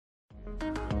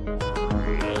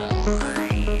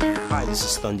this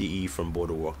is Thunder E from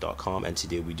Booredatwork.com, and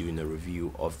today we're doing a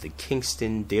review of the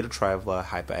Kingston DataTraveler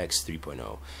HyperX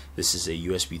 3.0. This is a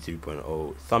USB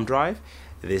 3.0 thumb drive.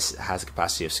 This has a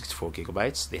capacity of 64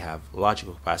 gigabytes. They have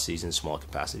logical capacities and small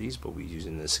capacities, but we're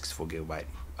using the 64 gigabyte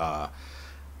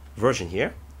version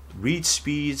here. Read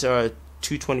speeds are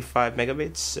 225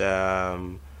 megabits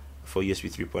for USB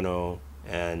 3.0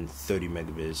 and 30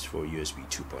 megabits for USB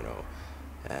 2.0.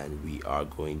 And we are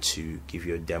going to give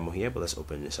you a demo here, but let's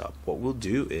open this up. What we'll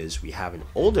do is we have an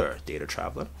older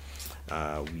DataTraveler.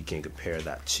 We can compare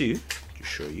that to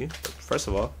show you. But first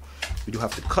of all, we do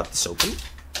have to cut this open.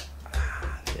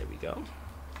 There we go.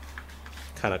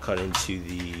 Kind of cut into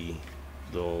the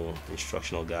little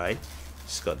instructional guide.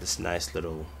 It's got this nice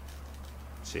little,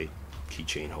 say,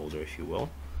 keychain holder, if you will.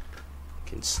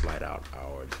 We can slide out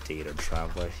our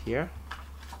DataTraveler here.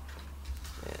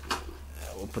 And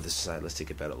we'll put this aside. Let's take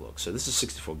a better look. So this is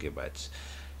 64 gigabytes.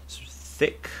 It's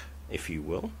thick, if you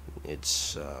will.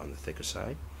 It's on the thicker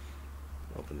side.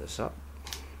 Open this up,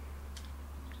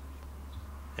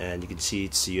 and you can see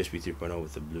it's the USB 3.0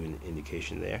 with the blue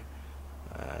indication there.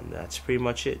 And that's pretty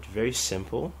much it. Very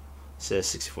simple. It says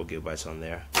 64 gigabytes on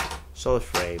there. Solid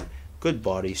frame, good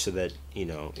body, so that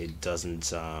it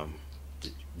doesn't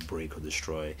break or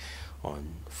destroy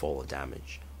on fall or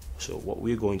damage. So what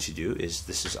we're going to do is,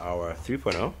 this is our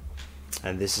 3.0,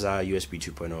 and this is our USB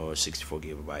 2.0 64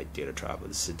 gigabyte DataTraveler.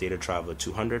 This is a DataTraveler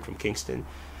 200 from Kingston.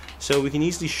 So we can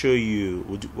easily show you,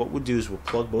 what we'll do is we'll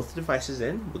plug both the devices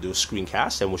in, we'll do a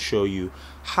screencast, and we'll show you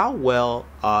how well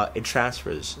it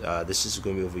transfers. This is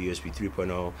going to be over USB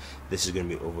 3.0, this is going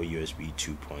to be over USB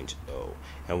 2.0.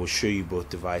 And we'll show you both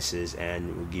devices,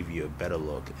 and we'll give you a better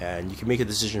look. And you can make a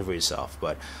decision for yourself,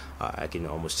 but I can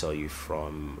almost tell you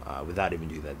from, without even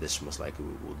doing that, this most likely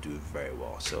will do very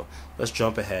well. So let's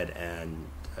jump ahead and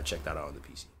check that out on the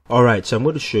PC. Alright, so I'm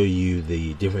going to show you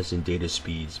the difference in data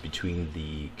speeds between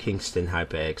the Kingston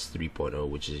HyperX 3.0,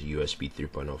 which is a USB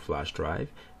 3.0 flash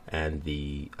drive, and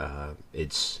the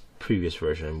its previous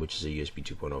version, which is a USB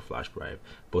 2.0 flash drive.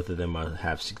 Both of them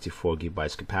have 64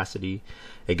 gigabytes capacity.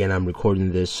 Again, I'm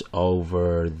recording this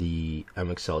over the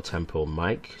MXL Tempo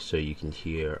mic, so you can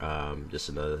hear just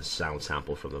another sound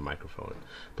sample from the microphone.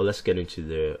 But let's get into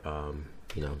the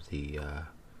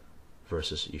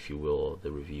versus, if you will,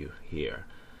 the review here.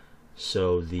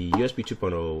 So the USB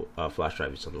 2.0 flash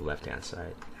drive is on the left hand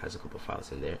side. It has a couple of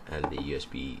files in there, and the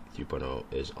USB 3.0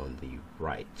 is on the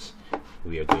right.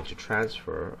 We are going to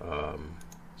transfer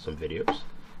some videos.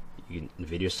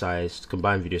 Video size,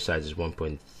 combined video size is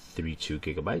 1.32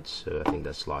 gigabytes, so I think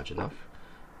that's large enough.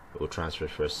 We'll transfer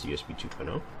first the USB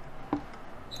 2.0.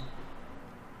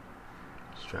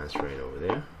 Let's transfer it over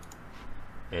there,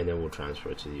 and then we'll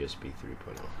transfer it to the USB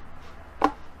 3.0.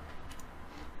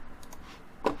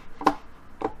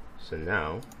 So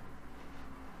now,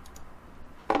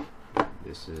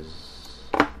 this is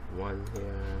one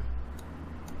here,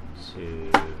 two,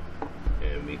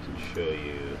 and we can show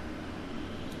you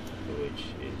which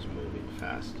is moving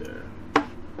faster.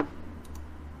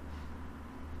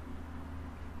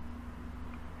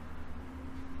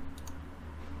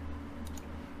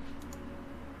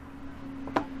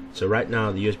 So right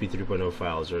now the USB 3.0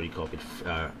 file is already copied,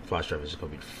 flash drive is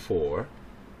copied 4.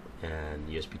 And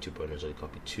USB 2.0 is only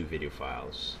copied 2 video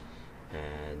files,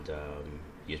 and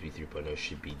USB 3.0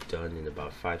 should be done in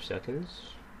about 5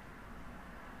 seconds.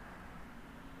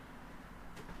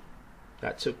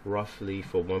 That took roughly,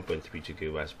 for 1.32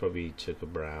 gigabytes, probably took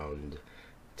around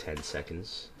 10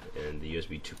 seconds. And the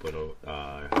USB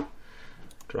 2.0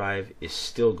 drive is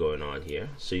still going on here,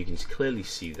 so you can clearly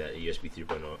see that USB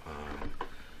 3.0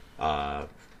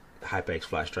 HyperX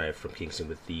flash drive from Kingston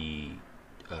with the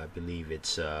I believe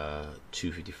it's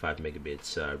 255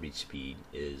 megabits read speed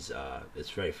is it's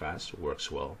very fast, works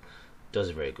well, does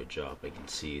a very good job. I can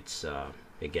see it's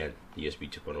again, the USB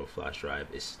 2.0 flash drive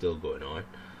is still going on,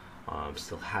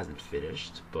 still hasn't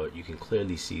finished, but you can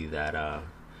clearly see that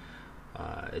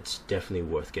it's definitely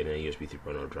worth getting a USB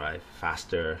 3.0 drive.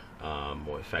 Faster,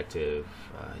 more effective,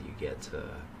 you get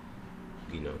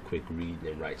quick read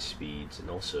and write speeds, and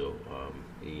also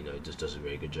it just does a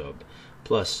very good job.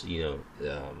 Plus, it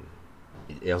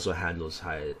also handles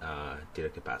high data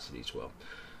capacity as well.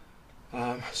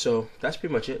 So that's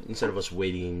pretty much it. Instead of us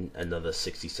waiting another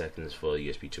 60 seconds for the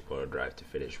USB 2.0 drive to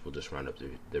finish, we'll just round up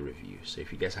the review. So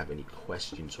if you guys have any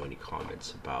questions or any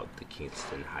comments about the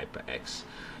Kingston HyperX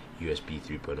USB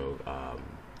 3.0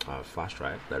 flash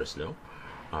drive, let us know.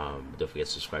 Don't forget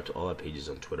to subscribe to all our pages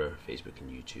on Twitter, Facebook, and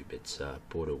YouTube. It's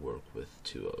Booredatwork with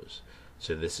 2 O's.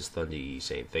 So this is Thunder E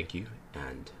saying thank you,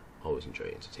 and always enjoy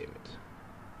entertainment.